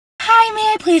Hi,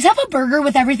 may I please have a burger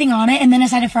with everything on it and then a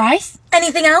side of fries?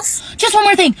 Anything else? Just one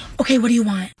more thing. Okay, what do you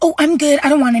want? Oh, I'm good. I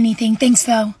don't want anything. Thanks,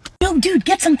 though. No, dude,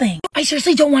 get something. I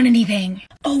seriously don't want anything.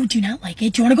 Oh, do you not like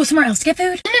it? Do you want to go somewhere else to get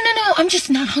food? No. I'm just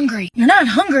not hungry. You're not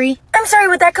hungry? I'm sorry,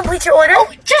 would that complete your order? Oh,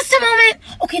 just a moment.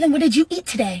 Okay, then what did you eat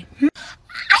today?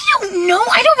 I don't know.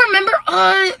 I don't remember.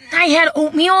 I had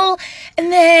oatmeal,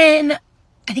 and then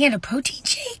I think I had a protein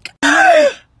shake.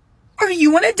 Are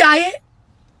you on a diet?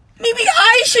 Maybe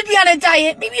I should be on a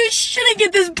diet. Maybe I shouldn't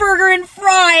get this burger and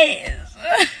fries.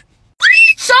 What are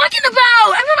you talking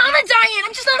about? I'm not on a diet.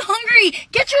 I'm just not hungry.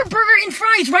 Get your burger and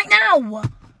fries right now.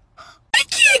 I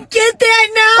can't get that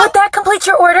now. Would that complete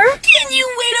your order? Can you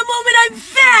wait a moment? I'm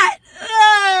fat.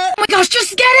 Oh my gosh,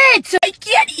 just get it. I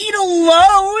can't eat alone.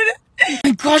 Oh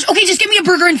my gosh. Okay, just give me a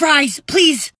burger and fries,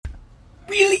 please.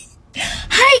 Really?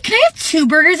 Hi, can I have 2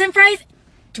 burgers and fries?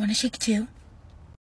 Do you want a shake too?